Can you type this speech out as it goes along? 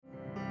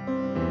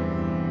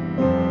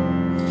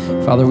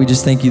Father, we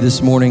just thank you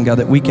this morning, God,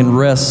 that we can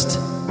rest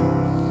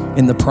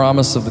in the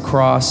promise of the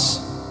cross,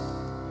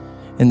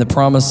 in the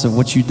promise of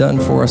what you've done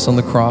for us on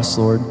the cross,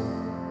 Lord.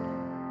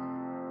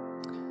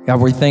 God,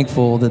 we're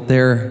thankful that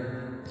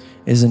there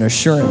is an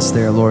assurance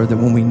there, Lord, that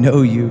when we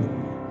know you,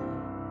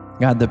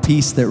 God, the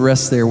peace that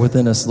rests there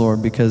within us,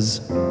 Lord, because,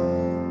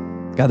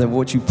 God, that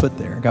what you put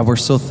there. God, we're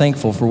so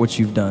thankful for what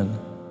you've done.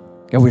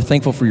 God, we're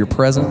thankful for your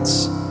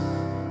presence.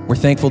 We're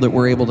thankful that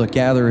we're able to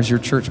gather as your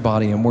church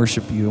body and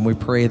worship you. And we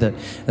pray that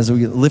as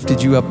we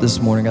lifted you up this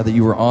morning, God, that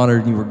you were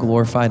honored and you were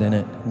glorified in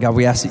it. And God,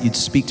 we ask that you'd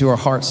speak to our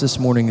hearts this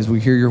morning as we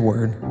hear your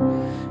word.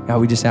 God,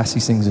 we just ask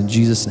these things in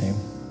Jesus' name.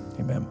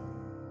 Amen.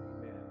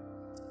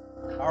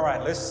 All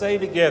right, let's say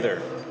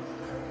together,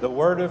 the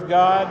Word of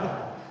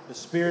God, the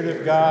Spirit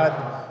of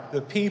God,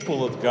 the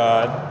people of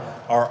God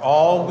are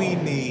all we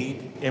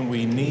need, and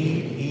we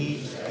need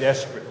each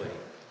desperately.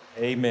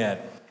 Amen.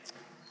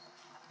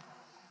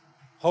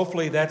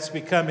 Hopefully that's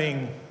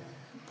becoming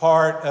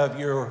part of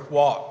your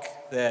walk,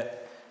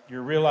 that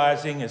you're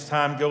realizing as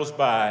time goes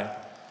by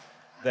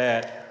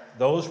that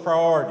those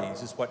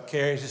priorities is what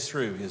carries us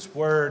through. His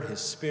Word, His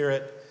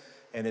Spirit,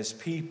 and His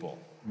people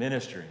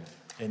ministering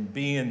and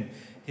being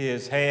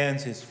His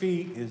hands, His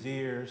feet, His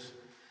ears,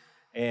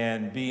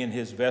 and being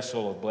His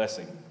vessel of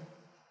blessing.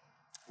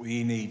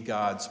 We need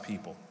God's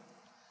people.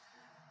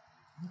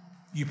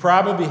 You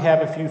probably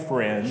have a few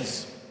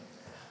friends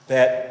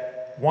that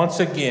once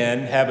again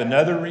have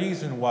another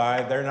reason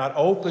why they're not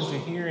open to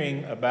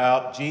hearing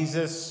about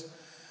Jesus,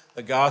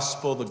 the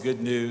gospel, the good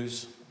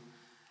news.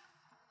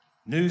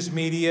 News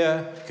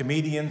media,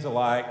 comedians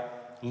alike,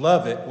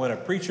 love it when a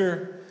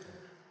preacher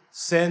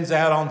sends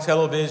out on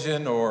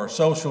television or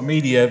social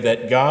media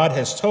that God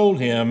has told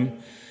him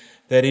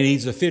that he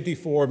needs a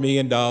 $54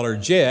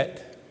 million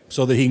jet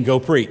so that he can go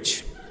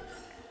preach.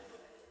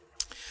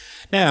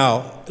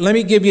 Now, let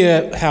me give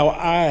you how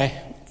I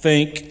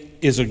think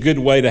is a good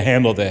way to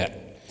handle that.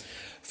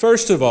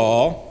 First of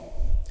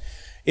all,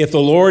 if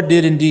the Lord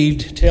did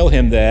indeed tell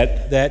him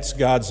that, that's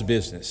God's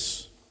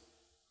business.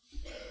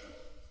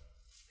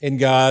 And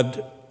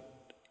God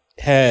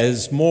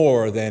has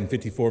more than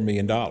 $54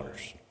 million.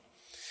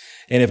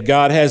 And if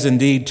God has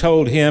indeed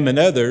told him and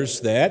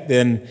others that,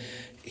 then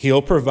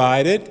He'll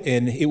provide it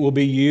and it will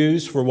be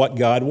used for what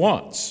God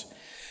wants.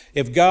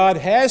 If God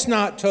has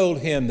not told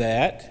him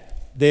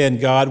that, then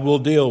God will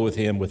deal with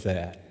him with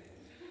that.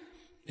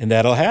 And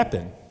that'll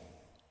happen.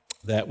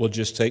 That will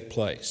just take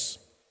place.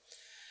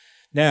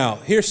 Now,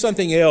 here's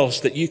something else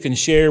that you can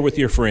share with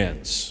your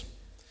friends.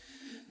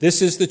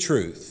 This is the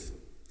truth.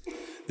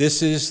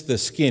 This is the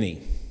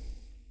skinny.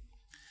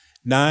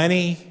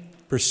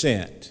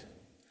 90%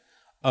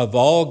 of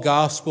all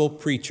gospel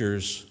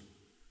preachers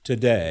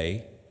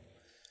today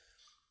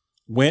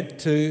went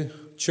to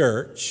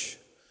church.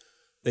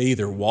 They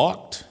either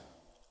walked,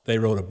 they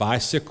rode a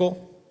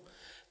bicycle,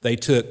 they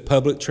took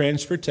public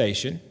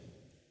transportation,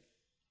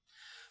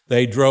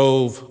 they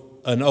drove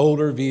an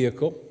older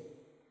vehicle,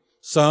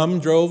 some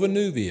drove a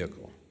new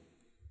vehicle.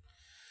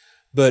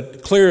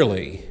 But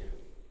clearly,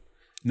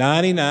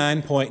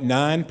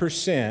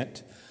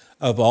 99.9%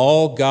 of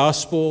all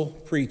gospel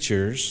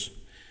preachers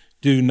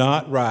do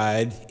not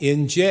ride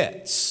in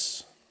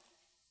jets.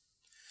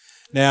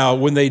 Now,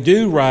 when they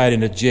do ride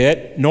in a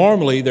jet,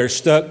 normally they're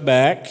stuck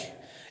back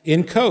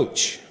in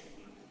coach.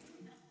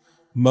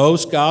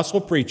 Most gospel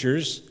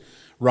preachers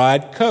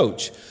ride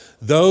coach.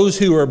 Those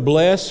who are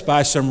blessed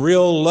by some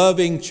real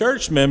loving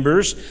church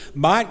members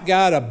might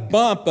got a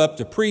bump up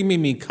to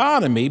premium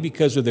economy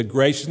because of the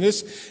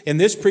graciousness, and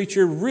this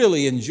preacher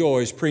really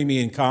enjoys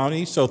premium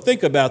economy, so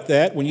think about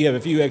that when you have a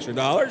few extra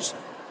dollars.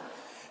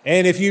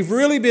 And if you've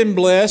really been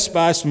blessed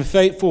by some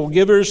faithful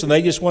givers and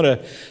they just want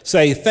to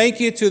say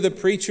thank you to the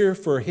preacher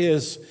for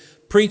his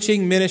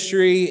preaching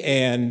ministry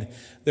and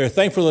they're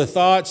thankful for the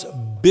thoughts,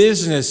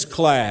 business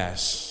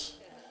class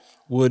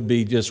would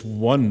be just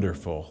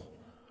wonderful,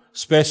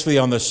 especially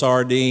on the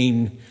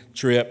sardine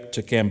trip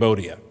to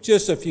Cambodia.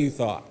 Just a few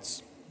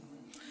thoughts.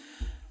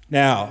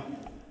 Now,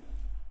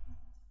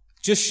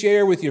 just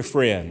share with your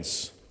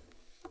friends.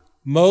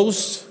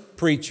 Most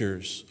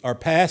preachers are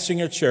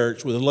pastoring a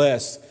church with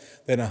less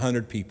than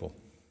 100 people.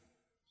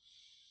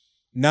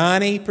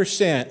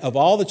 90% of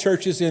all the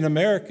churches in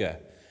America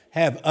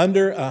have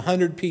under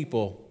 100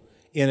 people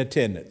in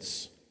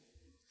attendance.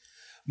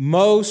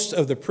 Most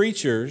of the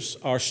preachers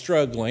are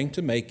struggling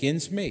to make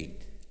ends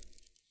meet.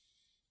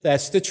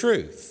 That's the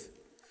truth.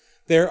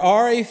 There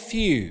are a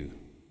few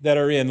that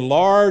are in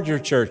larger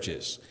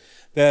churches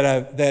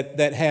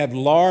that have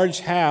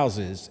large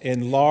houses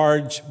and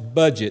large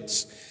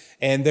budgets,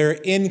 and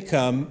their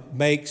income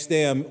makes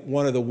them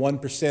one of the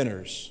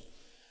 1%ers.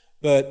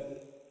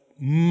 But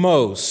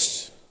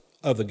most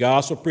of the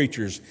gospel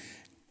preachers,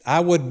 I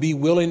would be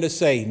willing to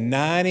say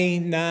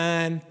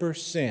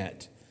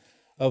 99%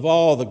 of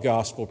all the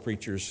gospel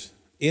preachers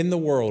in the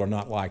world are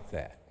not like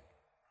that.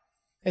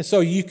 And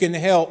so you can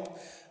help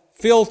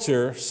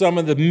filter some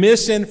of the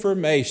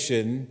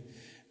misinformation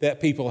that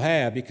people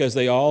have because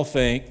they all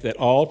think that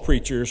all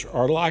preachers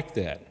are like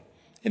that.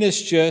 And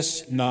it's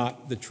just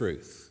not the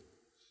truth.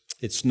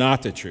 It's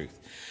not the truth.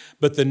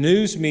 But the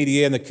news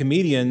media and the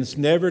comedians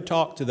never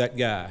talk to that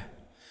guy.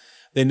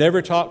 They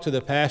never talk to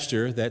the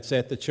pastor that's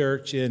at the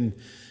church in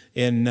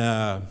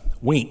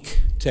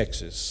Wink,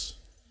 Texas.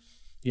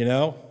 You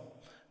know,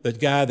 the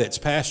guy that's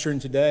pastoring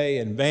today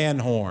in Van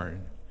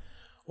Horn,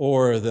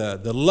 or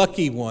the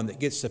lucky one that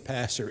gets to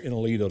pastor in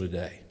Aledo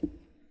today.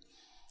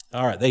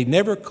 All right, they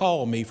never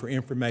call me for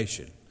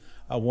information.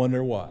 I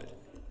wonder why.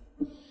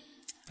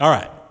 All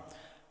right,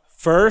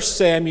 1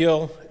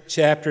 Samuel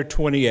chapter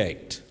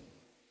 28.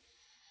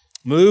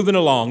 Moving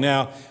along.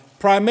 Now,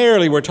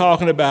 primarily we're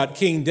talking about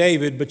King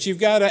David, but you've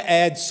got to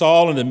add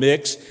Saul in the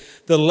mix.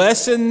 The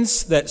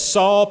lessons that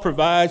Saul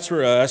provides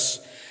for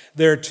us,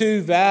 they're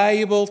too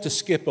valuable to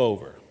skip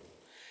over.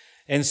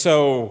 And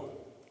so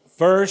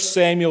 1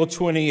 Samuel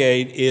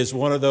 28 is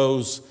one of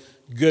those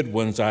good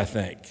ones, I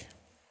think.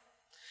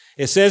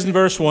 It says in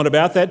verse 1,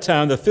 about that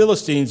time the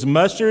Philistines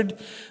mustered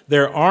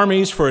their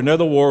armies for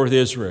another war with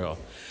Israel.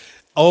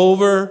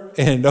 Over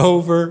and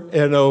over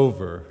and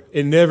over.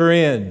 It never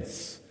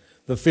ends.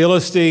 The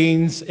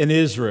Philistines and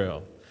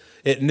Israel.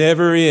 It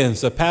never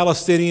ends. The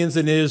Palestinians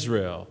in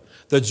Israel.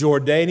 The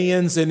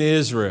Jordanians in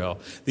Israel.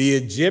 The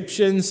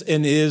Egyptians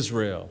in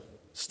Israel.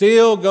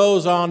 Still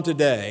goes on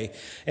today.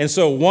 And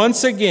so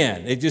once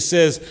again, it just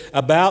says,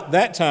 about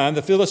that time,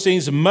 the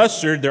Philistines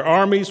mustered their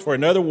armies for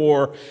another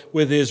war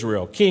with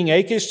Israel. King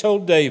Achish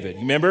told David,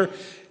 remember,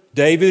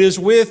 David is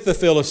with the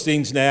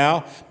Philistines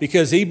now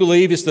because he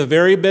believed it's the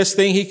very best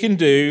thing he can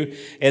do,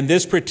 and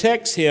this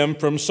protects him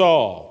from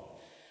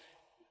Saul.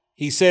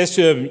 He says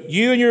to him,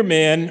 you and your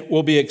men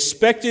will be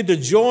expected to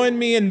join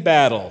me in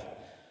battle.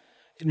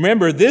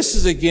 Remember, this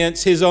is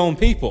against his own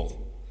people.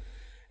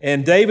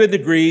 And David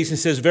agrees and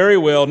says, very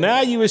well,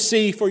 now you will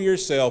see for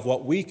yourself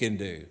what we can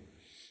do.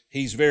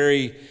 He's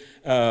very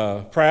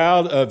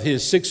proud of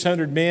his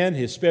 600 men,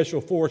 his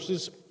special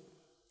forces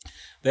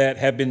that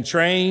have been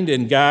trained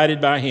and guided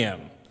by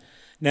him.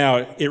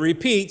 Now, it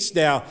repeats.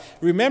 Now,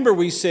 remember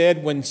we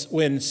said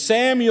when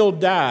Samuel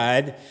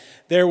died,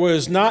 there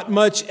was not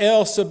much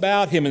else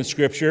about him in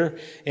Scripture.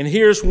 And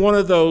here's one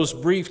of those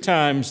brief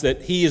times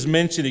that he is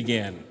mentioned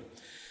again.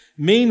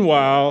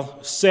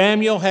 Meanwhile,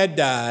 Samuel had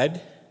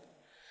died,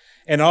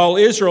 and all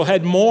Israel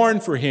had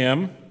mourned for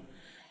him.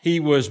 He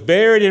was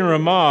buried in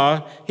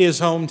Ramah,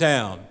 his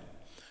hometown.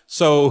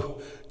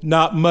 So,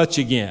 not much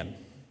again.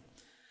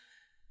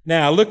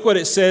 Now, look what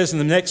it says in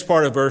the next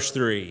part of verse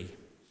 3.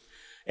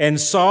 And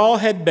Saul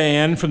had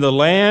banned from the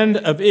land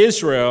of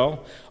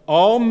Israel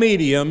all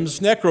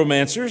mediums,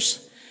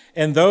 necromancers,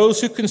 and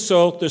those who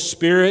consult the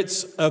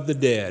spirits of the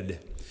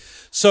dead.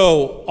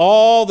 So,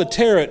 all the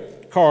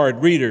tarot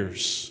card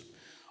readers,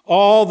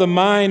 all the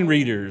mind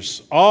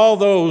readers, all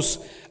those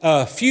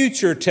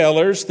future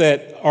tellers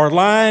that are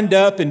lined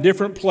up in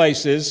different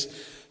places,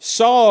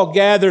 Saul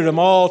gathered them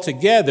all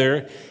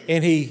together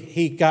and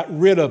he got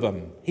rid of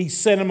them. He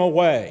sent them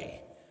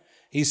away.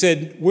 He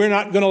said, we're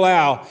not going to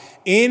allow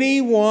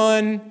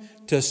anyone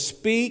to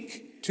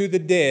speak to the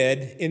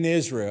dead in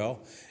Israel,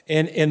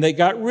 and they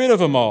got rid of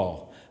them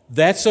all.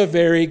 That's a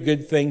very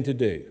good thing to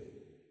do.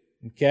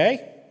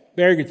 Okay?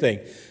 Very good thing.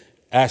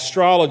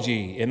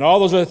 Astrology and all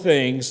those other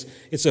things,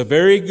 it's a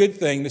very good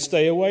thing to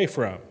stay away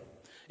from.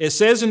 It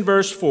says in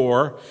verse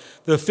 4,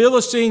 the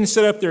Philistines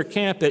set up their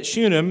camp at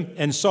Shunem,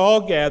 and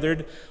Saul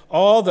gathered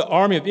all the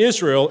army of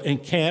Israel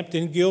and camped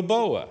in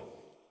Gilboa.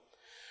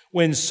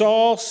 When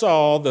Saul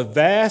saw the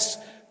vast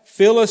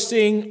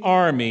Philistine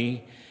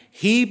army,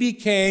 he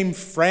became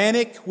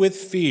frantic with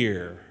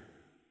fear.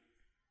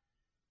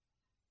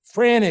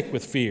 Frantic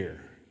with fear.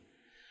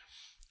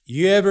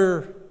 You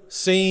ever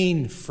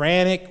seen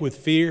frantic with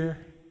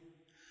fear?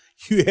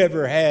 You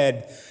ever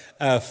had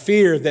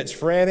fear that's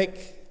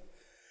frantic?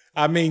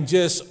 I mean,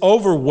 just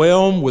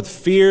overwhelmed with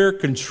fear,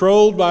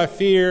 controlled by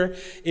fear.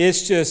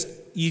 It's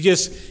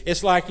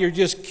like you're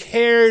just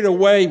carried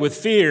away with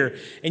fear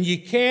and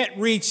you can't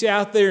reach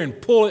out there and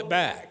pull it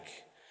back.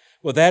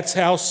 Well, that's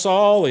how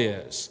Saul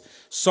is.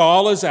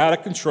 Saul is out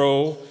of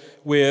control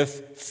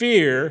with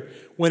fear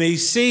when he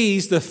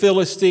sees the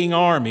Philistine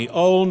army.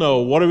 Oh no,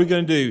 what are we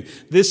going to do?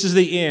 This is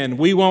the end.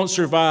 We won't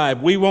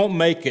survive. We won't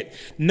make it.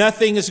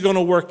 Nothing is going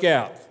to work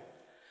out.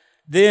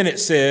 Then it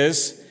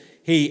says,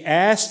 he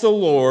asked the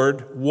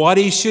Lord what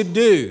he should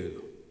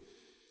do.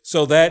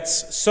 So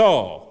that's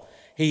Saul.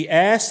 He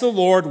asked the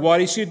Lord what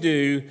he should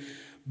do,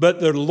 but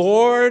the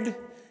Lord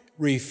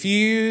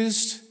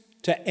refused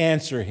to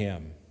answer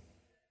him.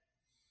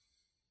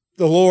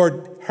 The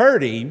Lord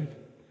heard him,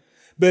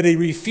 but he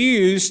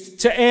refused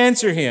to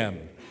answer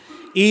him,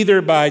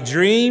 either by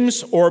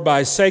dreams or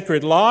by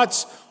sacred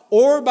lots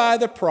or by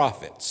the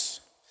prophets.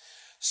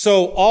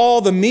 So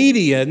all the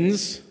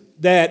medians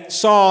that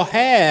Saul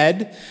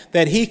had,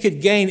 that he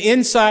could gain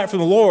insight from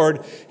the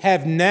Lord,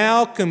 have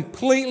now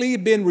completely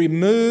been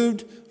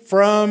removed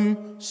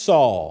from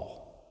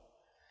Saul.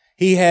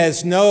 He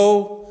has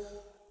no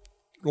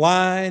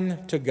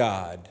line to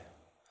God.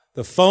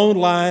 The phone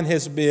line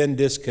has been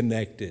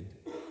disconnected.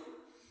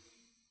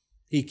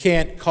 He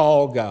can't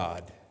call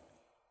God.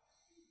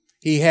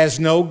 He has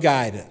no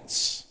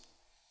guidance.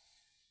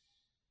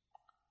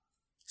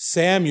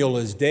 Samuel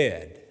is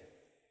dead.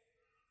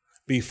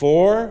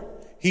 Before,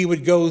 he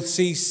would go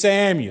see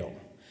Samuel.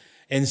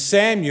 And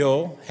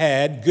Samuel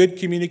had good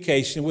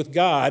communication with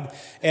God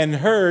and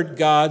heard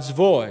God's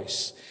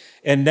voice.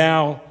 And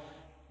now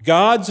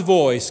God's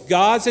voice,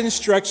 God's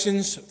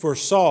instructions for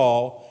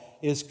Saul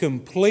is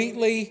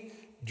completely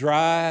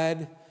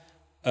dried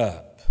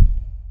up.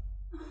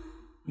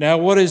 Now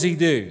what does he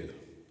do?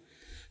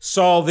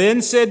 Saul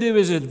then said to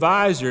his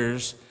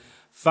advisors,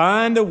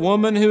 "Find a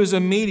woman who is a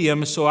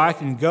medium so I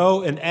can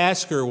go and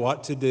ask her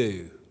what to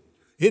do."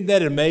 Isn't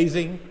that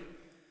amazing?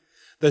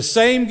 The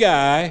same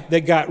guy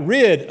that got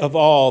rid of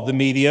all the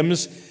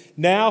mediums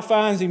now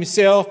finds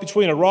himself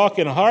between a rock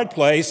and a hard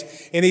place,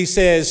 and he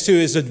says to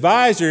his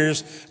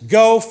advisors,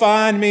 "Go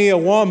find me a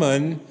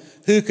woman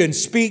who can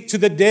speak to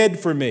the dead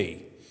for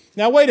me."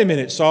 Now, wait a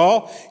minute,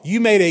 Saul. You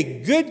made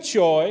a good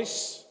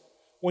choice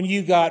when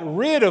you got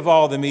rid of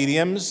all the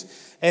mediums,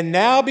 and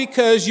now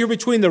because you're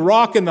between the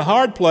rock and the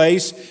hard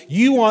place,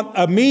 you want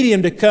a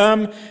medium to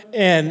come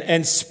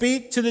and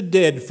speak to the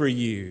dead for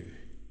you.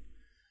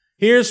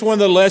 Here's one of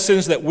the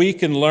lessons that we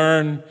can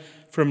learn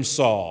from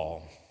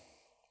Saul.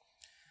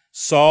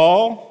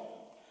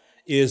 Saul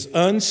is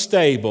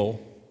unstable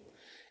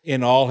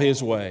in all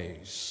his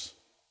ways.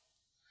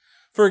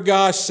 For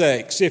God's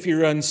sakes, if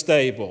you're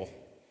unstable,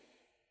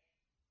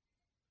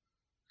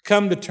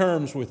 come to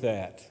terms with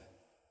that.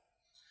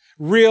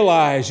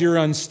 Realize you're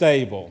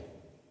unstable.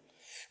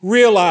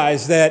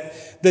 Realize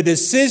that the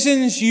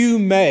decisions you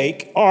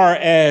make are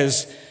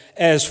as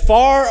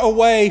far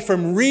away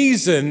from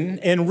reason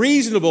and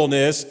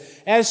reasonableness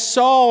as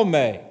Saul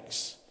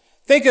makes.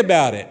 Think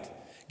about it.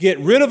 Get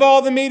rid of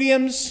all the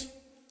mediums.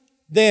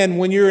 Then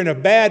when you're in a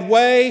bad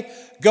way,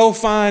 go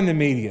find the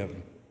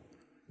medium.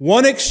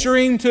 One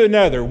extreme to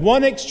another,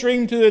 one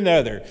extreme to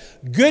another.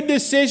 Good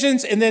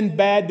decisions and then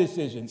bad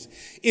decisions.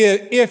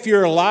 If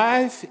your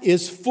life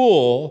is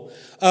full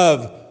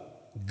of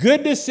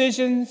good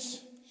decisions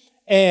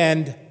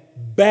and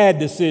bad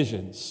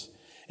decisions,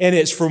 and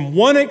it's from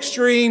one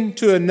extreme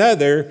to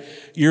another,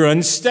 you're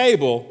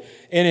unstable.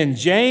 And in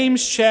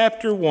James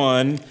chapter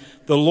 1,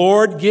 the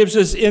Lord gives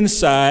us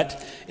insight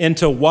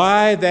into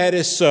why that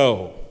is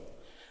so.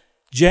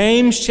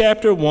 James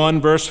chapter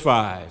 1, verse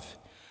 5.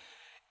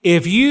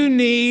 If you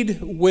need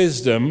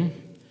wisdom,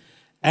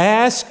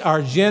 ask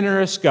our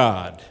generous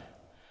God,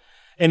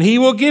 and he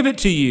will give it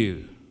to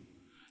you.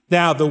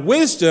 Now, the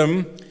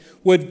wisdom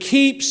would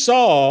keep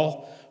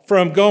Saul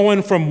from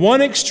going from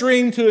one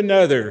extreme to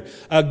another,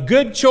 a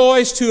good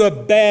choice to a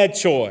bad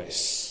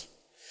choice.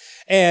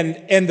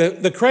 And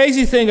the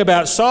crazy thing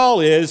about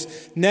Saul is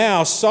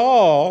now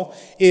Saul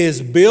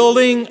is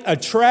building a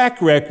track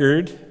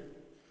record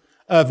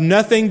of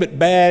nothing but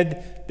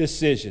bad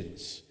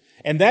decisions.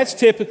 And that's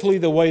typically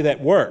the way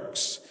that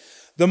works.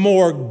 The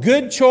more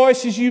good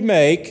choices you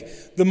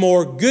make, the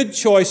more good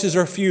choices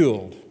are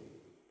fueled.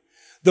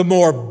 The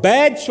more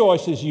bad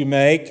choices you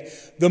make,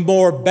 the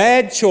more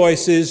bad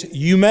choices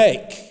you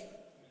make.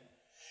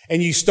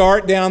 And you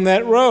start down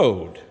that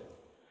road.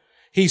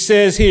 He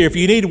says here, if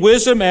you need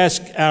wisdom,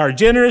 ask our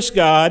generous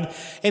God,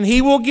 and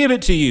he will give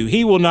it to you.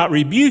 He will not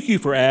rebuke you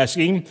for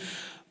asking,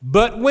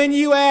 but when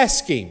you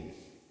ask him,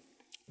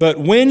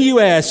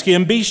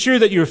 be sure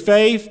that your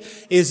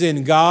faith is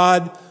in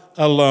God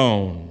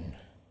alone.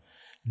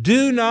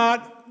 Do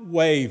not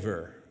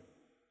waver.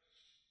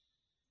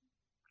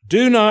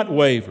 Do not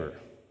waver.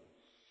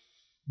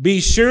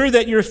 Be sure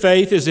that your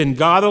faith is in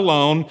God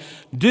alone.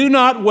 Do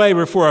not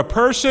waver, for a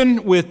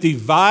person with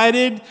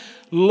divided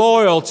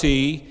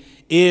loyalty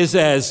is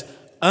as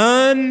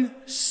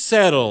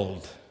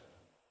unsettled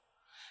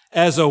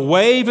as a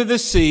wave of the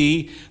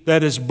sea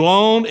that is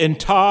blown and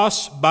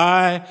tossed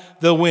by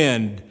the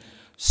wind.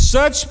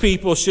 Such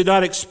people should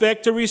not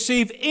expect to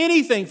receive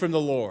anything from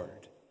the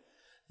Lord.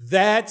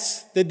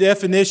 That's the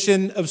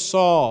definition of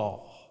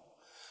Saul.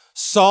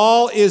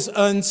 Saul is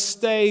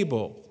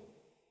unstable.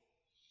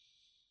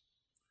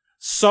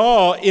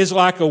 Saul is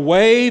like a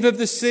wave of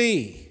the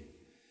sea.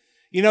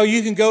 You know,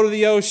 you can go to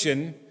the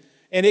ocean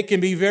and it can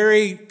be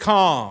very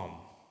calm.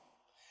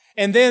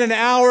 And then an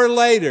hour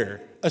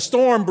later, a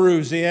storm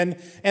brews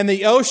in and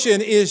the ocean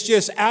is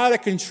just out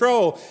of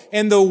control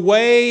and the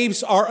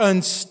waves are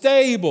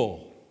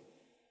unstable.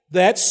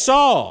 That's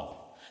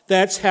Saul.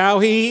 That's how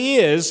he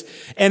is.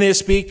 And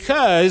it's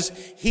because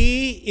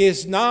he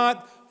is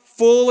not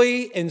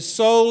fully and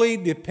solely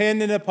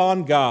dependent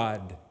upon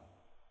God.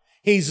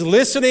 He's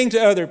listening to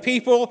other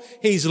people.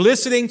 He's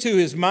listening to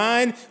his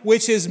mind,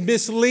 which is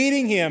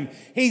misleading him.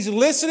 He's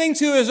listening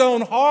to his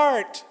own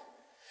heart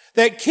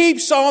that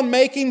keeps on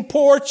making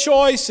poor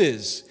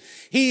choices.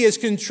 He is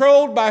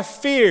controlled by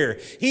fear.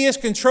 He is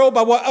controlled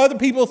by what other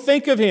people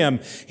think of him.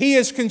 He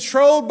is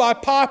controlled by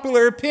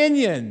popular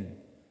opinion.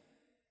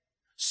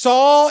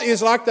 Saul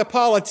is like the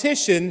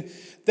politician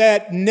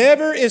that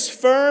never is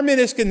firm in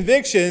his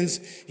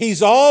convictions.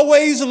 He's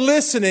always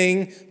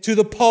listening to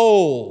the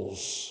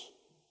polls.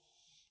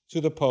 To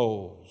the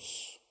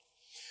polls.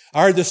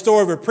 I heard the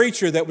story of a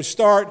preacher that would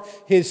start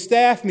his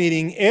staff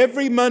meeting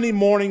every Monday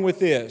morning with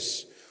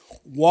this.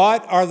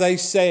 What are they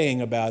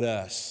saying about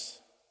us?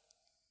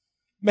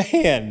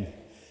 Man,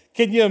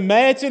 can you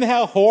imagine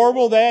how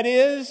horrible that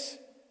is?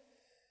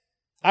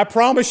 I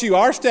promise you,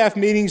 our staff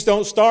meetings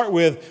don't start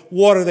with,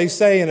 what are they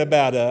saying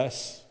about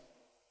us?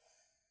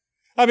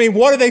 I mean,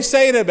 what are they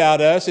saying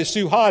about us? It's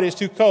too hot, it's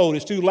too cold,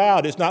 it's too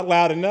loud, it's not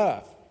loud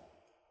enough.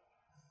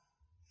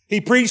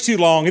 He preached too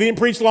long, he didn't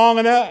preach long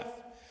enough.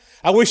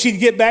 I wish he'd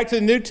get back to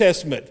the New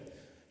Testament.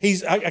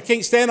 I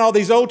can't stand all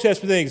these Old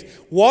Testament things.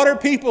 What are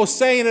people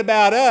saying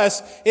about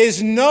us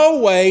is no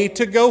way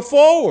to go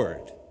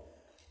forward.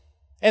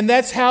 And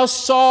that's how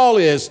Saul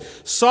is.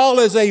 Saul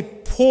is a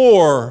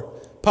poor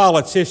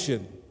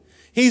politician.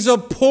 He's a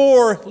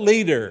poor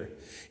leader.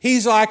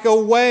 He's like a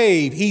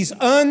wave. He's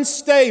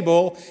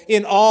unstable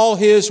in all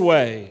his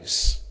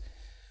ways.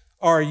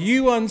 Are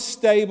you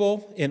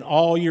unstable in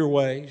all your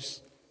ways?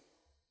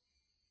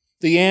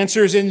 The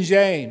answer is in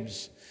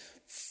James.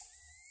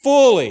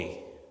 Fully,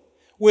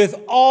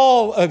 with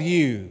all of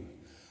you,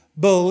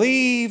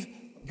 believe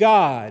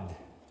God,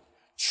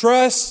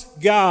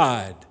 trust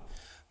God,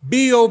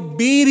 be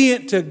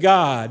obedient to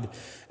God,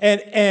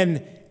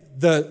 and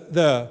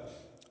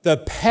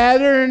the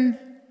pattern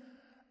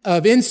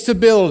of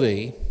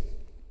instability,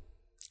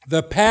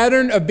 the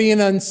pattern of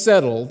being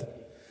unsettled,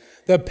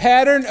 the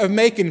pattern of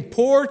making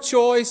poor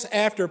choice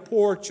after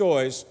poor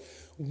choice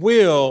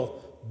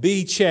will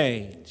be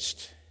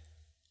changed.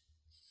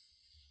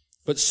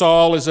 But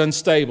Saul is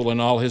unstable in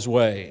all his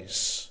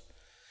ways.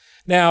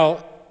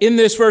 Now, in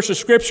this verse of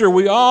Scripture,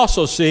 we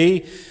also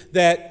see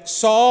that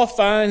Saul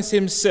finds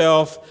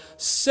himself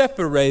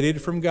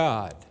separated from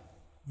God.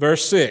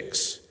 Verse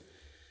 6.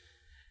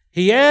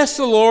 He asked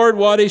the Lord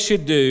what he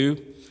should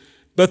do,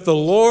 but the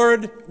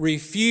Lord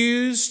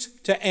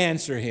refused to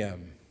answer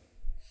him.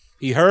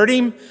 He heard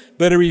him,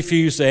 but he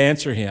refused to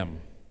answer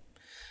him.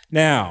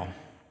 Now,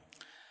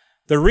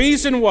 the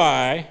reason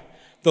why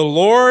the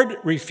Lord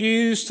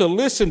refused to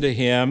listen to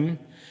him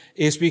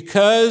is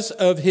because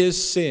of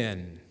his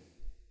sin,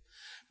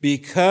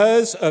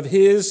 because of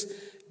his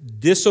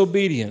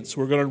disobedience.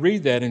 We're going to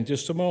read that in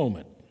just a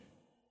moment.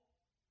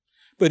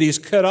 But he's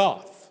cut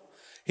off.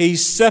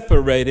 He's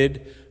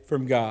separated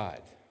from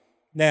God.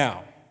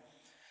 Now,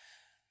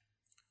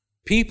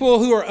 people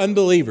who are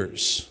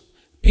unbelievers,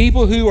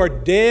 people who are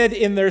dead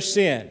in their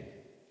sin,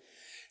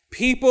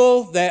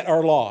 people that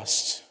are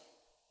lost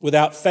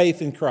without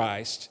faith in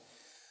Christ,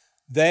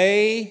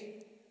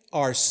 they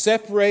are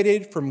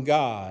separated from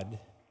God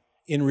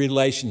in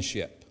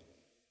relationship.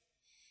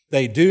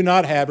 They do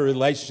not have a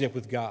relationship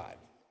with God.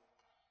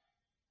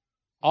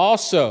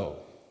 Also,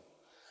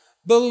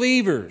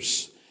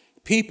 believers,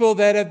 people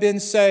that have been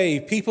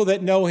saved, people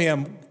that know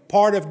Him,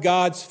 part of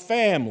God's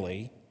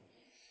family,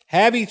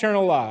 have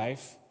eternal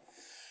life,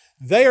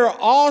 they are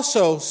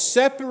also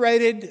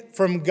separated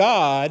from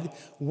God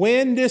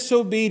when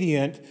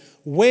disobedient,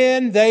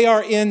 when they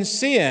are in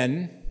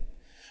sin.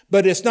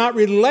 But it's not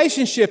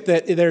relationship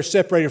that they're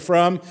separated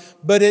from,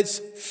 but it's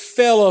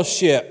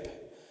fellowship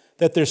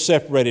that they're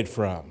separated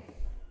from.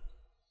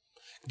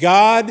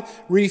 God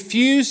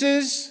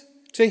refuses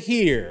to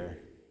hear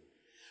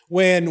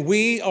when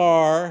we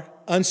are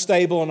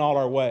unstable in all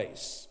our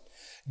ways.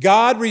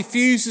 God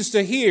refuses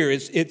to hear,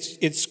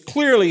 it's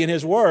clearly in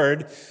His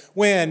Word,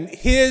 when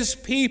His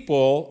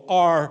people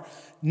are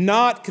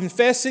not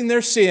confessing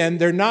their sin,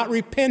 they're not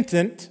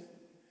repentant,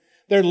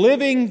 they're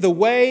living the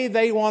way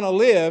they want to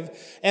live,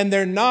 and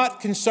they're not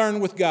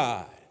concerned with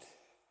God.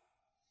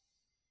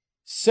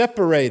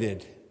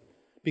 Separated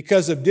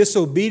because of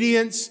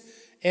disobedience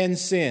and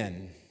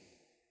sin.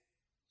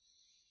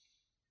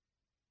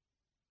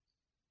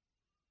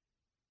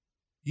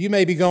 You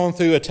may be going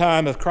through a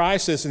time of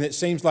crisis, and it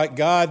seems like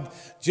God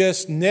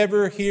just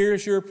never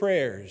hears your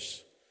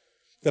prayers.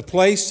 The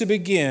place to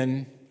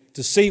begin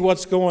to see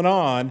what's going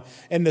on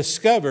and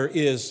discover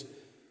is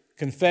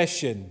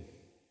confession,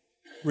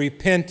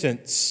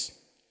 repentance,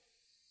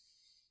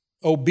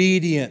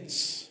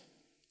 obedience,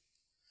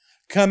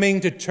 coming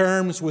to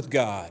terms with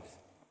God.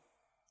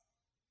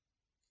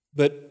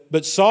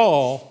 But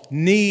Saul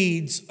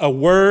needs a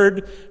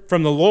word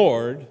from the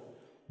Lord,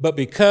 but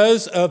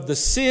because of the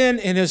sin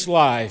in his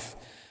life,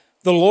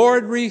 the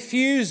Lord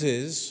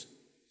refuses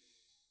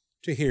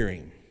to hear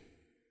him.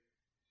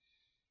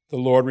 The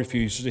Lord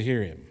refuses to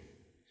hear him.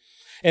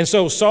 And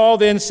so Saul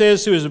then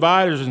says to his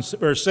advisors in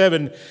verse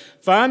 7,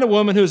 find a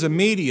woman who is a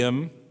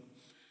medium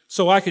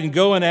so I can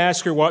go and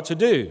ask her what to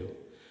do.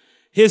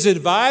 His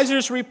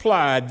advisors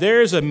replied,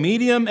 there is a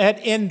medium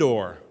at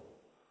Endor.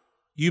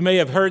 You may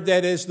have heard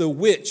that as the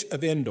witch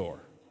of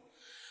Endor.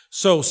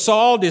 So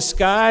Saul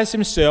disguised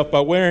himself by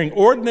wearing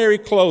ordinary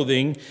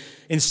clothing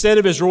instead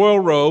of his royal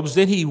robes.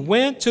 Then he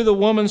went to the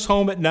woman's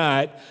home at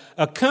night,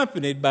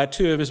 accompanied by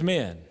 2 of his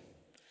men.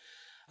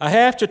 I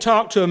have to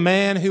talk to a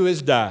man who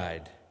has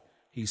died,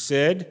 he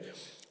said.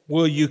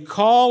 Will you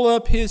call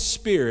up his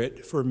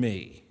spirit for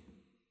me?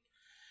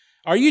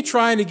 Are you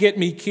trying to get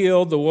me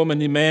killed? The woman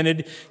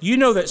demanded. You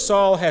know that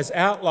Saul has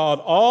outlawed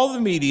all the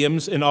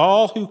mediums and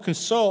all who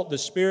consult the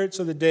spirits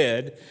of the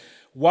dead.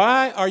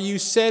 Why are you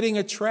setting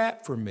a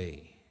trap for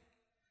me?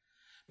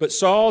 But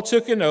Saul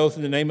took an oath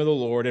in the name of the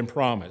Lord and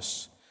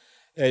promised,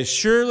 as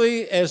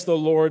surely as the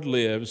Lord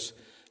lives,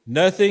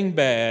 nothing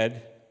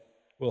bad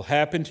will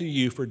happen to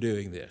you for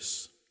doing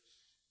this.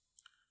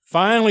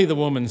 Finally, the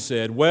woman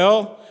said,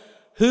 well,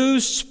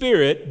 whose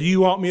spirit do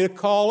you want me to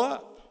call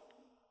up?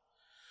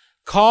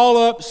 Call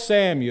up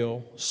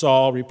Samuel,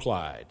 Saul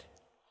replied.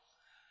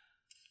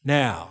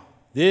 Now,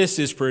 this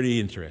is pretty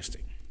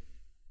interesting.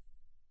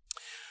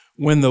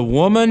 When the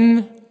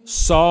woman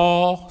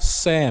saw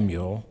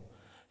Samuel,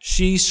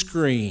 she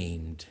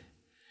screamed,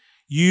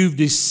 you've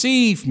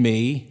deceived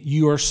me,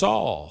 you are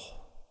Saul.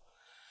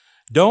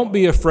 Don't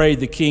be afraid,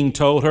 the king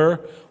told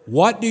her.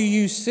 What do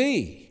you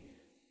see?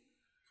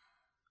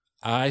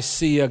 I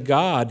see a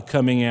God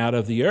coming out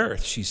of the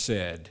earth, she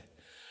said.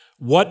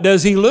 What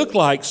does he look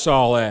like?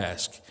 Saul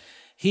asked.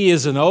 He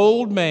is an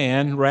old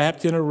man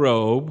wrapped in a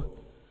robe.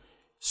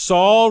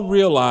 Saul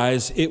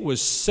realized it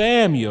was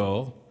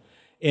Samuel,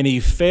 and he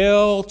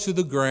fell to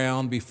the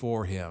ground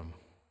before him.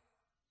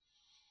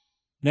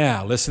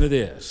 Now, listen to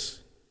this.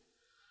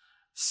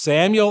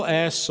 Samuel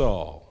asked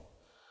Saul,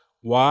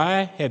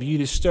 why have you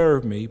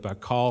disturbed me by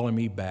calling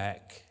me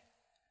back?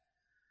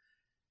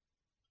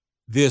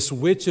 This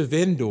witch of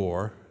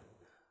Endor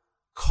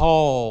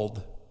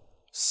called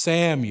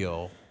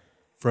Samuel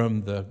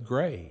from the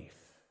grave.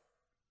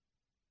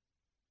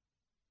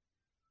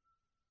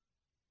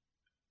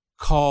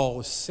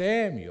 Called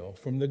Samuel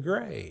from the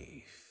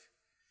grave.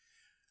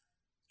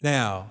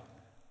 Now,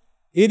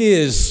 it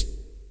is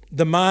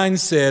the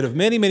mindset of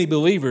many, many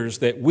believers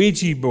that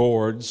Ouija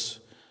boards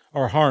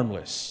are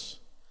harmless,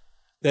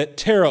 that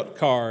tarot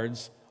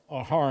cards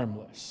are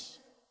harmless,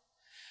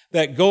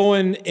 that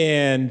going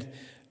and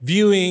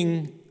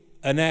viewing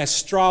an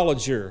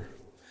astrologer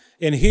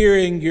and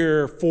hearing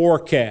your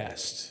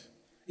forecast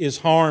is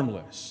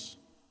harmless,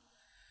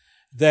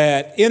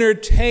 that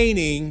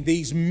entertaining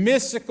these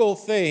mystical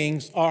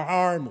things are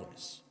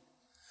harmless.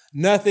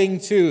 Nothing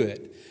to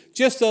it.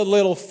 Just a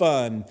little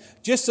fun,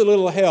 just a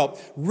little help.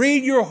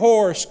 Read your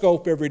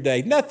horoscope every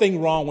day.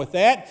 Nothing wrong with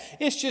that.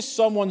 It's just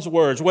someone's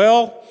words.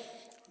 Well,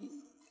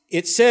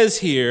 it says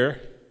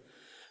here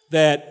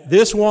that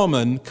this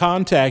woman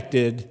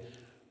contacted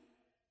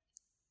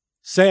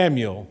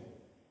Samuel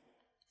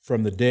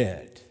from the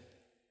dead.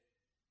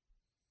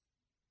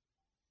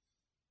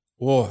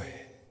 Boy,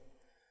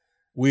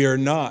 we are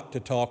not to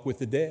talk with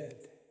the dead.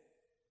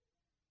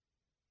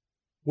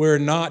 We're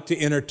not to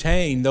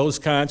entertain those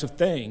kinds of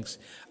things.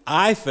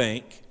 I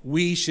think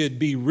we should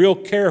be real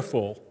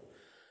careful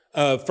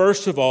of,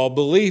 first of all,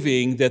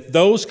 believing that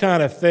those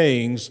kind of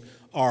things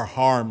are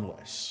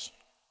harmless.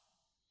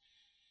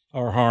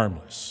 Are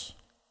harmless.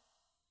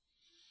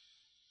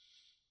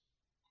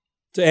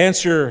 To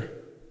answer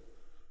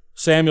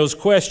Samuel's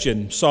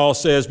question, Saul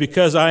says,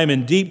 because I am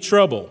in deep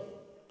trouble.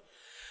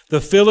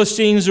 The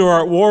Philistines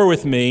are at war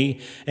with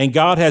me, and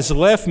God has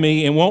left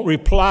me and won't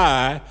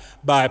reply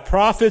by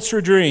prophets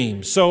or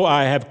dreams. So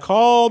I have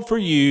called for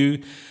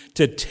you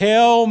to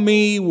tell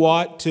me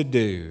what to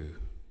do.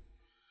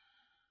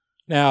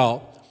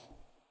 Now,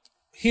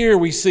 here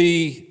we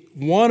see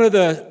one of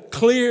the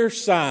clear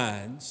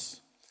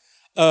signs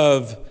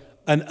of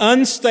an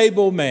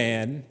unstable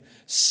man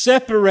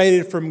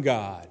separated from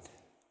God.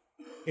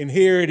 And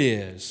here it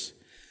is.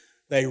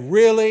 They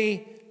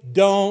really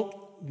don't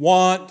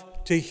want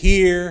to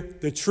hear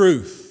the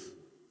truth.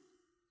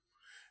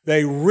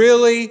 They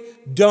really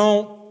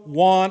don't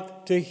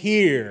want to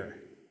hear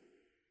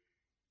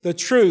the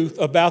truth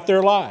about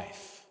their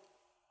life.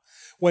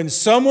 When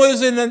someone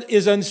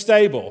is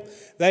unstable,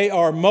 they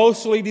are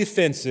mostly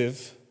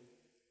defensive.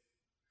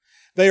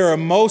 They are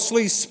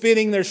mostly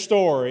spinning their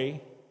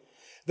story.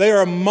 They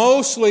are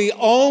mostly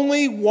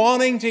only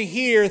wanting to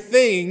hear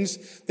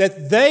things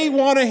that they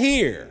want to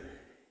hear.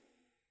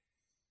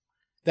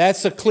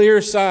 That's a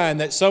clear sign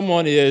that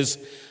someone is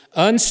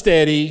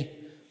unsteady,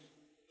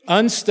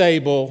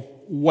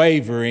 unstable,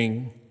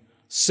 wavering,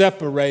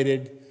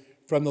 separated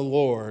from the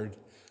Lord.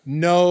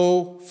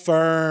 No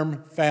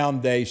firm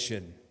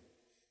foundation.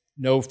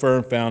 No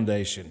firm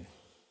foundation.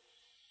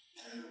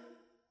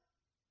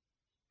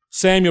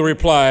 Samuel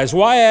replies,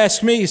 why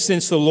ask me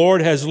since the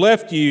Lord has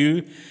left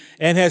you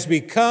and has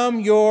become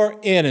your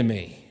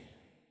enemy?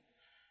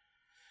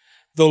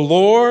 The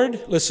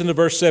Lord, listen to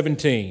verse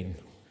 17.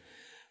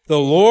 The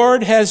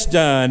Lord has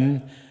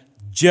done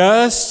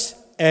just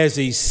as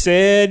he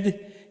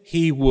said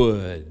he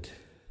would.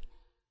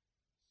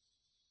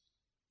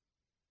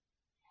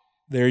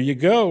 There you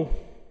go.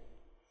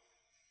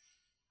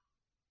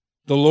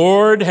 The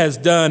Lord has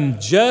done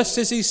just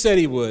as he said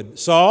he would.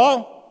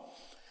 Saul,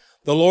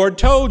 the Lord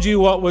told you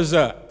what was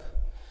up.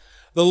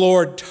 The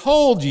Lord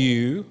told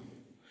you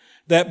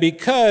that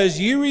because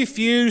you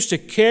refused to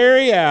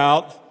carry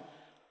out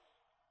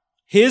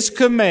his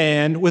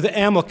command with the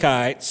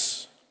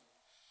Amalekites,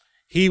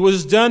 he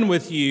was done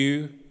with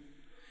you,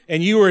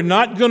 and you were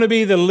not going to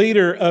be the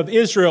leader of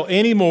Israel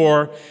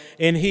anymore,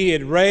 and he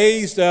had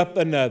raised up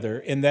another,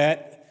 and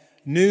that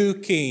new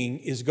king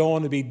is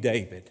going to be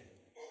David.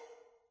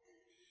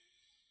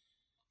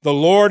 The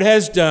Lord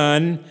has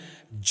done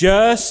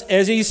just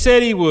as he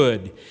said he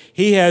would.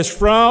 He has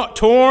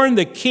torn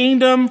the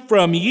kingdom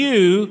from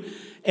you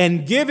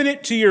and given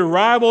it to your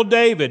rival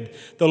David.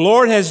 The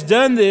Lord has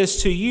done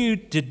this to you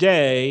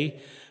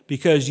today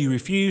because you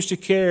refuse to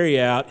carry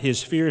out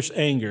his fierce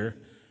anger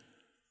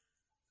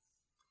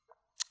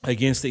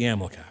against the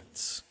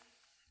Amalekites.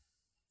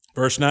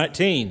 Verse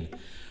 19,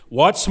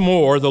 what's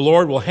more, the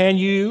Lord will hand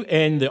you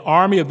and the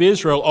army of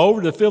Israel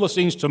over to the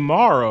Philistines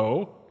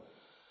tomorrow,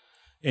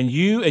 and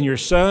you and your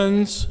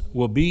sons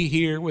will be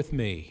here with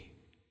me.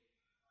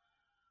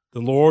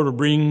 The Lord will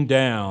bring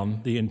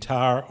down the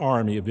entire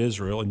army of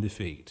Israel in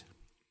defeat.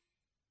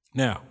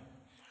 Now,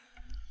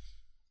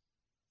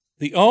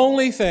 the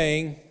only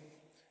thing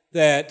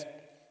that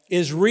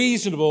is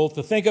reasonable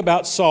to think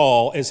about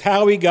Saul is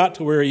how he got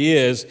to where he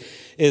is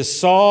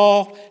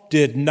Saul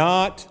did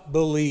not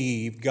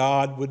believe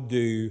God would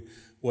do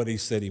what he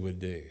said he would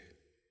do.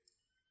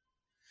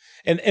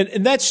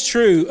 And that's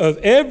true of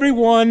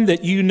everyone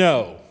that you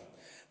know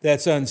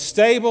that's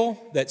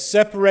unstable, that's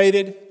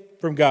separated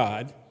from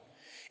God,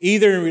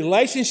 either in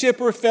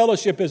relationship or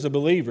fellowship as a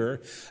believer,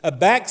 a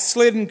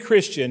backslidden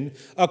Christian,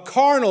 a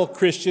carnal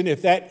Christian,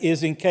 if that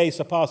is in case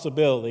a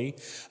possibility,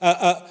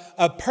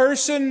 a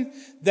person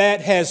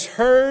that has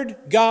heard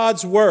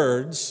God's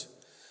words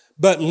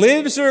but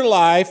lives their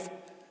life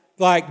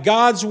like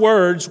God's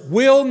words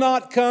will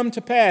not come to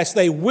pass.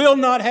 They will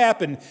not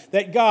happen.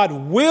 That God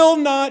will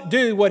not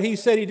do what he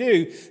said he'd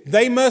do.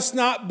 They must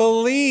not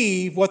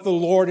believe what the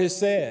Lord has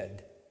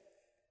said.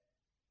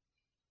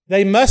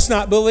 They must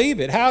not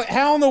believe it.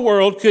 How in the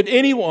world could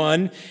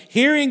anyone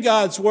hearing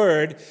God's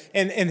word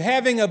and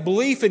having a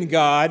belief in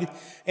God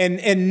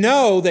and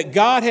know that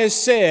God has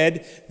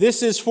said,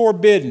 this is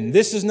forbidden,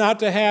 this is not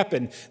to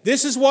happen,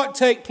 this is what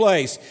take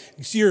place,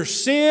 your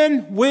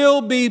sin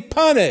will be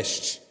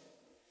punished,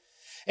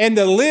 and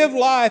to live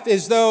life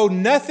as though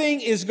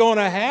nothing is going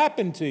to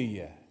happen to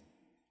you?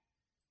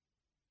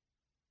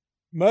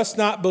 Must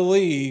not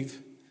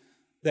believe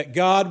that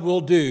God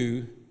will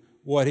do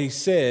what he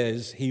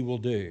says he will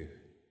do.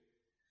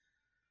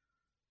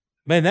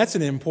 Man, that's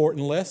an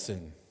important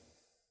lesson.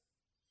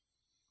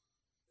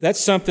 That's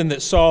something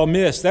that Saul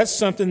missed. That's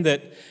something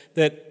that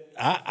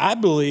I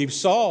believe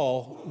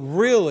Saul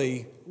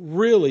really,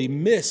 really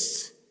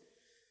missed.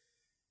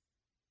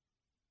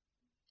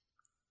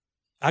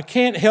 I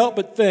can't help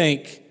but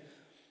think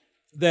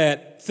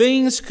that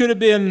things could have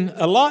been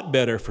a lot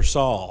better for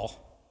Saul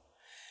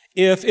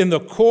if in the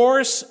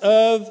course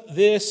of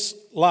this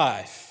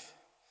life,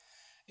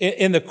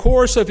 in the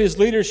course of his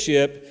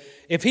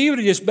leadership, if he would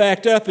have just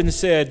backed up and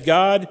said,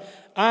 God,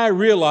 I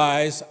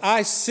realize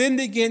I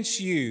sinned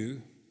against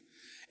you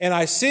and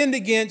I sinned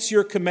against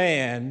your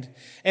command,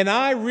 and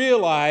I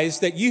realize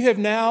that you have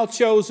now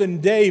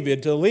chosen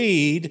David to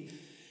lead,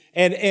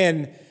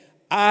 and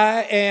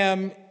I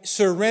am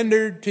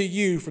surrendered to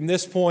you from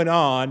this point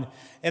on,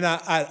 and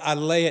I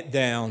lay it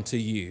down to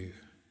you.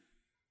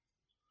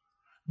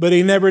 But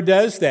he never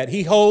does that.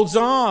 He holds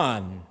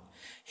on.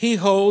 He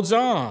holds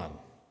on.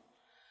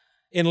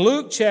 In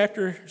Luke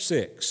chapter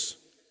 6,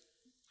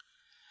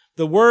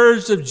 the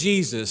words of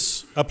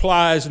Jesus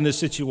applies in this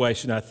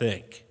situation, I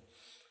think.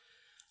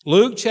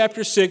 Luke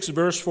chapter 6,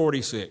 verse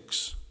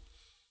 46.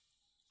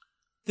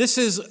 This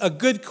is a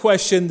good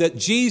question that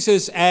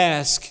Jesus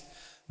asked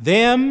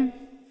them,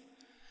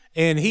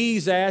 and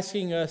he's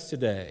asking us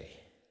today.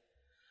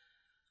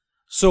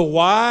 So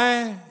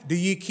why do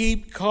you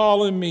keep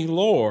calling me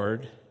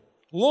Lord,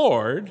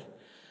 Lord,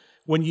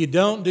 when you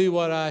don't do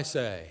what I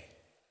say?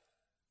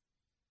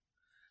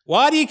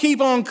 Why do you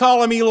keep on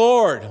calling me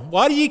Lord?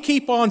 Why do you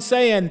keep on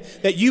saying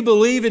that you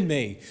believe in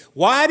me?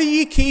 Why do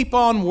you keep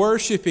on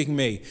worshiping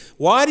me?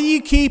 Why do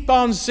you keep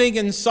on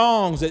singing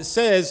songs that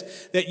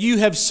says that you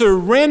have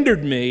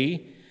surrendered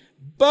me,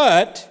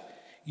 but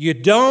you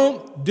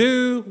don't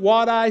do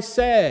what I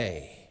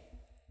say?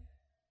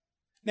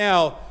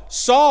 Now,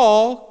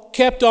 Saul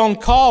kept on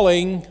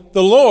calling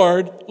the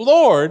Lord,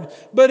 Lord,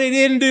 but he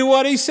didn't do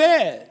what he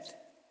said.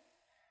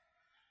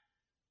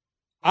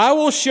 I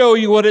will show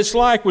you what it's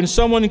like when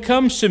someone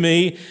comes to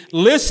me,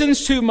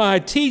 listens to my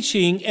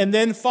teaching, and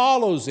then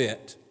follows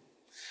it.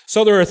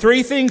 So there are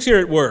three things here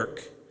at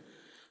work.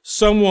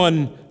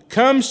 Someone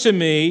comes to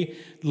me,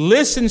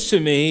 listens to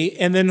me,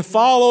 and then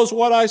follows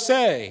what I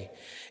say.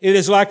 It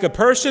is like a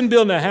person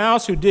building a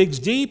house who digs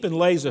deep and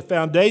lays a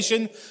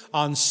foundation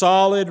on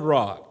solid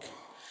rock.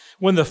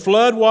 When the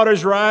flood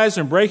waters rise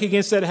and break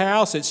against that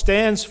house, it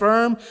stands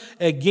firm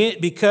again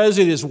because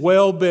it is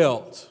well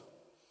built.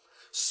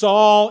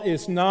 Saul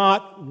is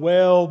not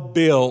well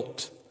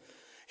built.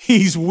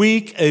 He's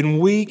weak and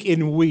weak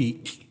and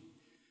weak.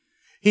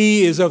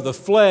 He is of the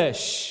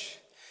flesh.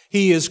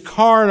 He is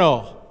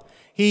carnal.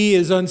 He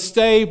is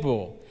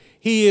unstable.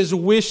 He is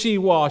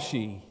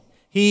wishy-washy.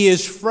 He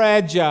is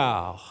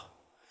fragile.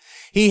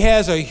 He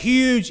has a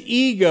huge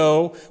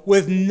ego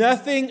with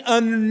nothing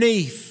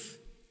underneath.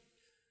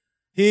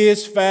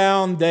 His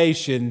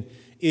foundation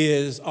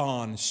is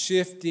on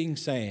shifting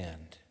sand.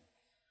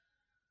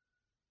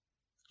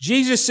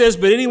 Jesus says,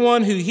 but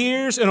anyone who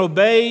hears and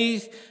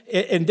obeys,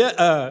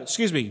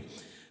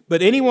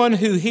 But anyone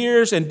who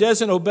hears and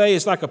doesn't obey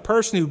is like a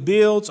person who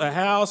builds a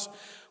house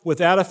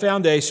without a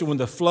foundation. When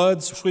the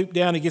floods sweep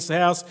down against the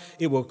house,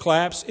 it will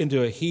collapse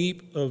into a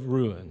heap of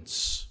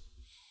ruins.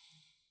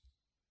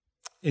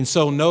 And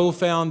so no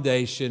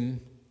foundation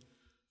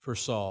for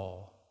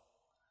Saul.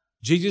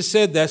 Jesus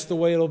said that's the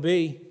way it'll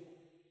be.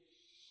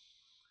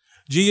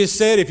 Jesus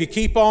said if you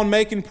keep on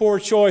making poor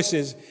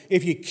choices,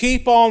 if you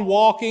keep on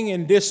walking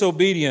in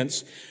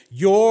disobedience,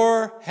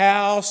 your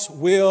house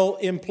will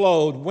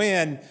implode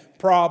when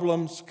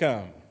problems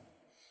come.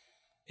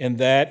 And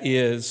that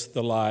is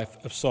the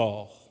life of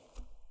Saul.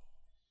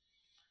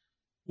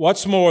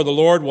 What's more, the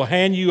Lord will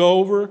hand you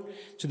over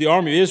to the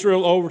army of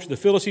Israel, over to the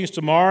Philistines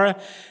tomorrow,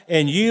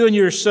 and you and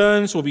your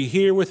sons will be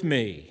here with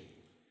me.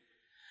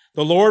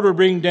 The Lord will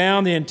bring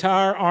down the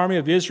entire army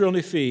of Israel in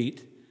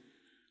defeat.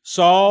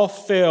 Saul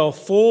fell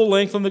full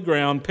length on the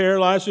ground,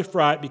 paralyzed with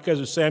fright because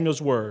of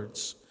Samuel's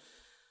words.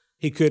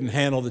 He couldn't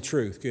handle the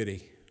truth, could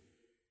he?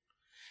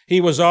 He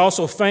was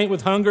also faint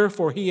with hunger,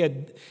 for he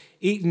had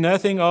eaten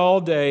nothing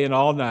all day and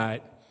all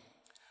night.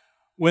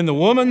 When the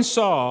woman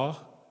saw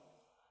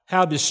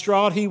how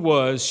distraught he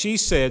was, she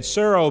said,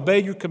 "Sir, I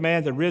obeyed your command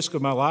at the risk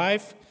of my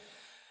life.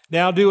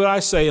 Now do what I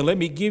say, and let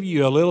me give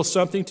you a little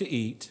something to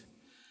eat,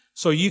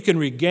 so you can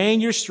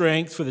regain your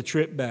strength for the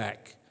trip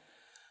back."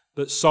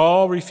 But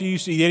Saul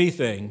refused to eat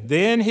anything.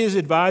 Then his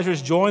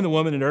advisors joined the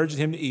woman and urged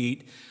him to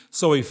eat.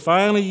 So he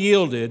finally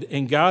yielded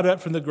and got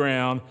up from the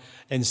ground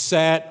and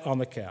sat on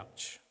the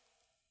couch.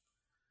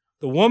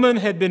 The woman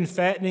had been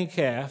fattening a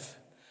calf,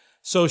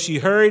 so she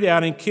hurried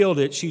out and killed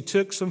it. She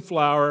took some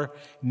flour,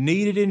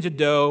 kneaded it into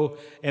dough,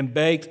 and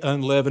baked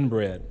unleavened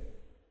bread.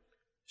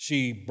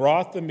 She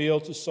brought the meal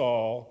to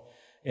Saul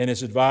and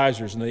his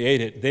advisors, and they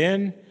ate it.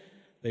 Then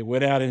they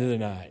went out into the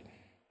night.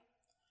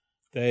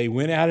 They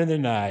went out in the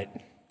night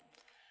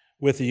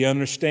with the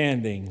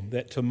understanding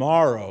that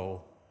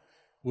tomorrow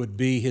would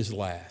be his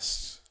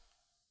last.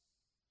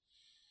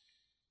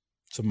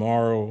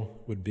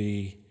 Tomorrow would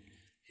be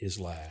his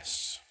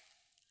last.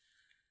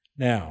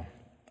 Now,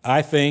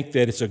 I think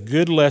that it's a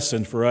good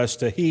lesson for us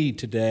to heed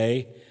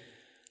today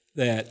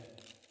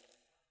that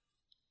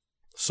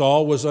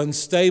Saul was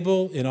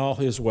unstable in all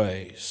his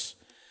ways.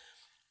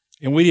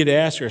 And we need to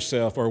ask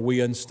ourselves, are we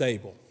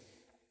unstable?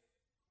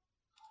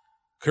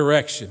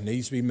 Correction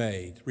needs to be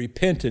made.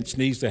 Repentance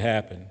needs to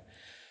happen.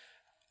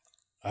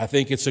 I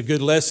think it's a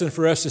good lesson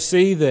for us to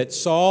see that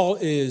Saul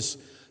is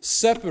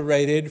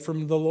separated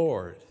from the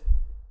Lord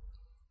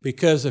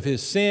because of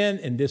his sin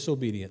and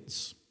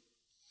disobedience.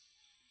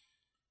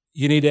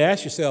 You need to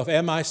ask yourself,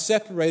 am I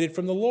separated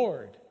from the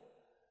Lord?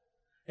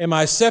 Am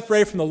I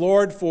separated from the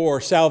Lord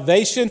for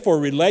salvation, for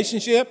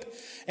relationship?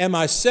 Am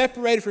I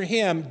separated from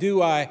Him?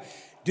 Do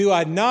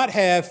I not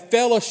have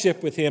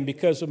fellowship with Him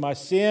because of my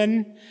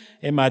sin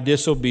and my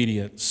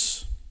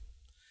disobedience?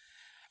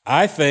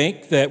 I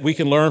think that we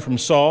can learn from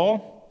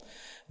Saul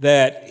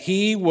that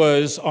he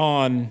was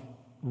on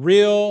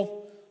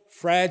real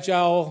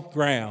fragile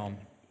ground,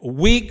 a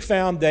weak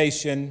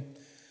foundation,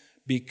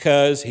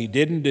 because he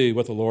didn't do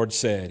what the Lord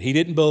said. He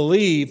didn't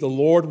believe the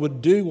Lord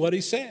would do what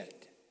He said.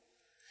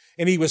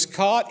 And he was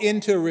caught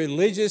into a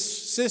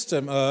religious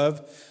system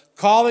of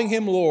calling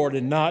Him Lord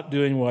and not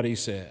doing what He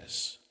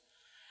says.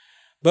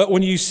 But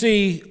when you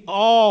see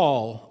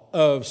all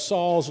of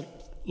Saul's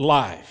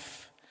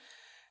life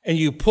and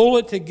you pull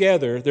it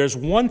together, there's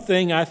one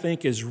thing I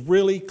think is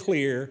really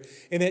clear,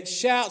 and it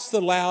shouts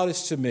the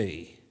loudest to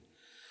me.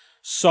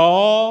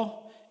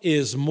 Saul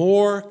is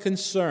more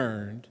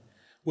concerned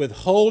with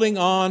holding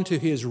on to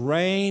his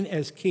reign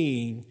as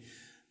king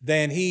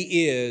than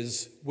he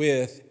is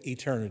with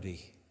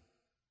eternity.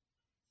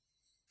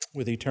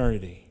 With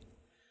eternity.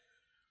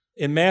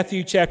 In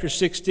Matthew chapter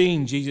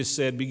 16, Jesus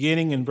said,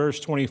 beginning in verse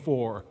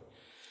 24,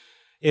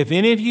 "If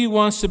any of you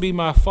wants to be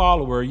my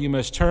follower, you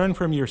must turn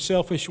from your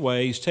selfish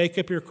ways, take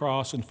up your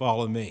cross, and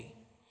follow me."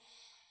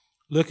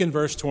 Look in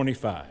verse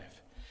 25.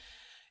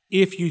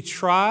 If you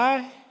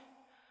try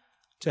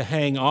to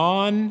hang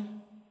on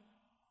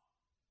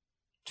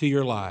to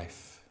your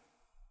life,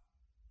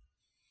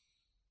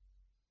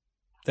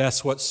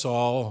 that's what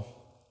Saul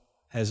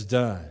has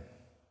done.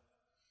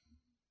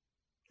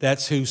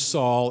 That's who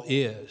Saul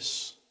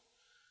is.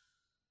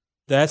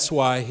 That's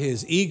why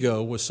his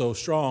ego was so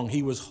strong.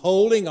 He was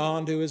holding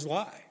on to his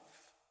life.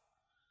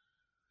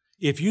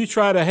 If you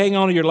try to hang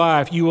on to your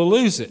life, you will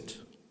lose it.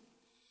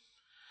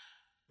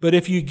 But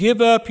if you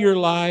give up your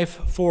life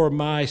for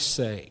my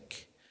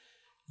sake,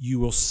 you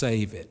will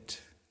save it.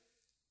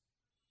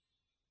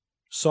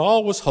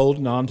 Saul was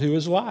holding on to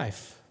his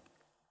life.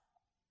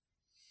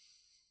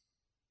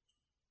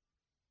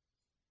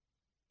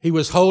 He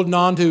was holding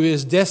on to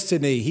his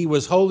destiny. He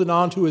was holding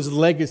on to his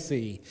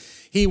legacy.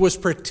 He was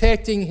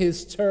protecting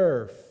his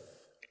turf.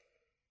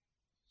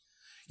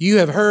 You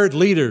have heard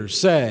leaders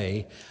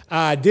say,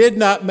 "I did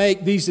not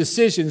make these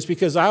decisions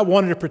because I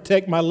wanted to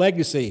protect my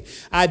legacy.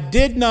 I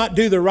did not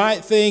do the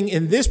right thing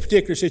in this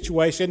particular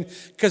situation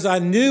because I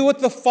knew what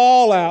the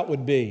fallout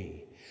would be.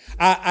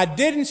 I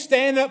didn't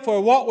stand up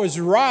for what was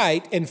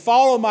right and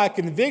follow my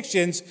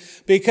convictions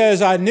because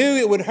I knew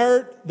it would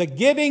hurt the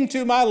giving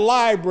to my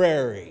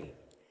library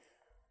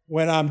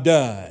when I'm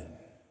done.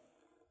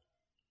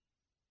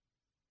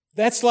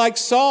 That's like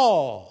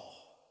Saul.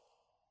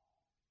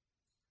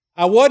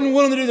 I wasn't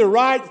willing to do the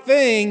right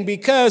thing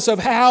because of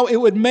how it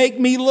would make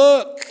me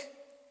look.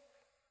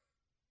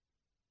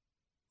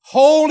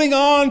 Holding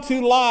on to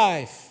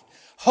life,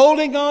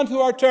 holding on to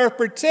our turf,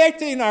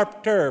 protecting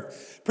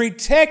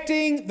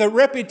the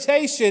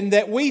reputation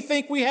that we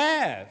think we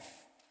have.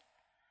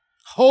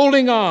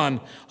 Holding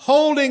on,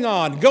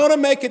 going to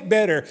make it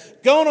better,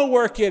 going to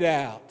work it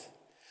out,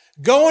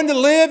 going to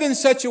live in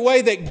such a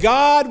way that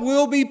God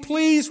will be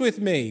pleased with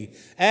me.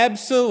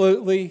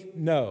 Absolutely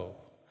no.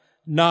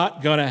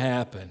 Not going to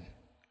happen.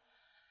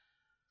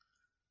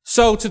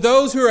 So to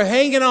those who are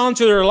hanging on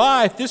to their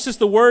life, this is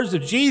the words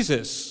of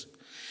Jesus.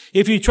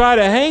 If you try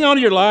to hang on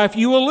to your life,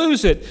 you will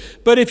lose it.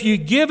 But if you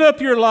give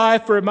up your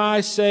life for my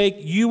sake,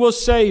 you will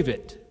save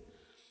it.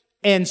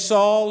 And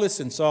Saul,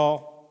 listen,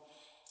 Saul.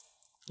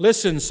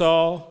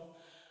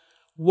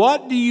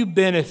 What do you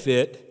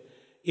benefit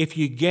if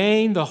you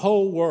gain the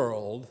whole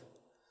world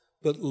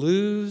but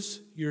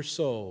lose your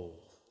soul?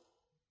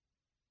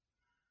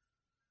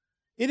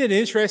 Isn't it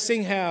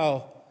interesting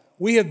how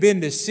we have been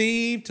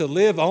deceived to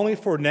live only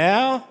for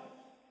now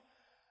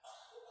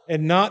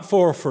and not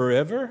for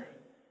forever?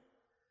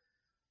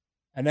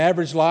 An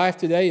average life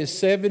today is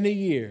 70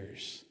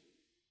 years.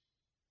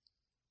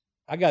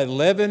 I got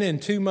 11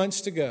 and 2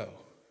 months to go.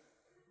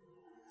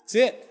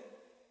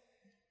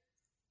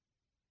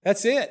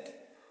 That's it.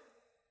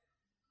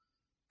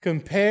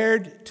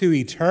 Compared to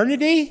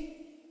eternity?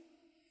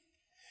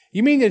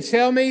 You mean to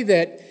tell me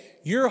that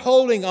you're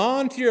holding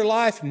on to your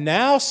life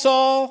now,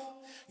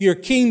 Saul, your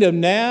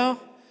kingdom now,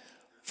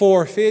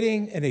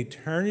 forfeiting an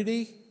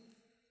eternity?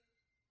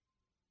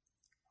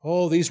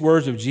 Oh, these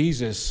words of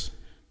Jesus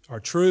are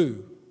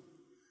true.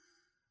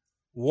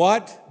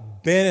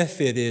 What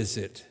benefit is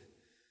it?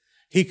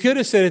 He could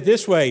have said it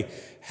this way: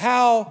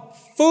 how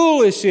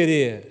foolish it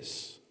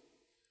is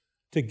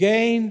to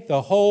gain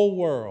the whole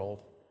world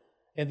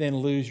and then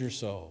lose your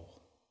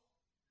soul.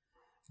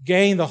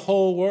 Gain the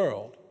whole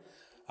world.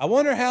 I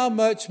wonder how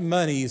much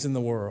money is in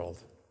the world.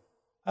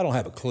 I don't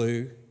have a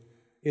clue.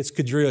 It's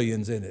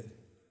quadrillions in it.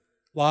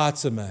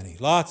 Lots of money.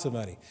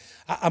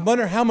 I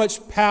wonder how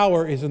much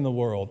power is in the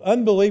world.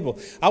 Unbelievable.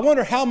 I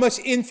wonder how much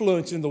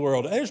influence in the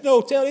world. There's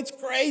no telling. It's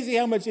crazy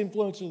how much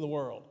influence in the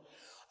world.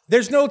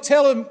 There's no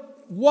telling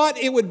what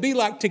it would be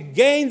like to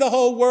gain the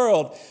whole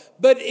world,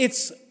 but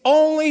it's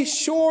only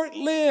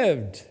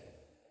short-lived.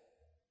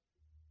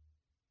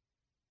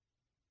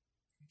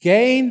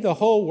 Gain the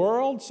whole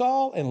world,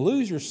 Saul, and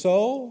lose your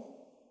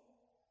soul?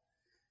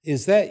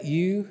 Is that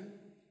you?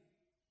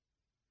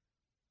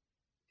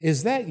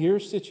 Is that your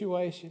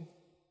situation?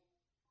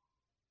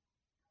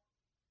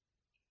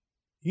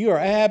 You are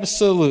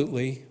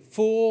absolutely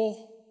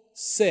full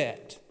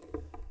set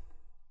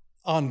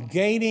on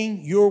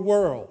gaining your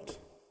world.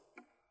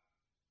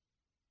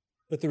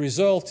 But the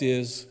result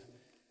is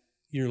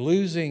you're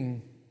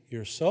losing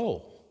your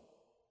soul.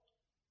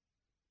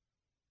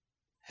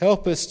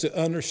 Help us to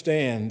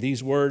understand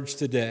these words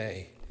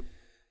today,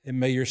 and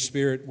may your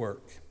Spirit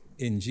work.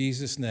 In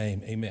Jesus'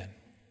 name, amen.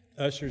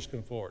 Ushers,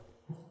 come forward.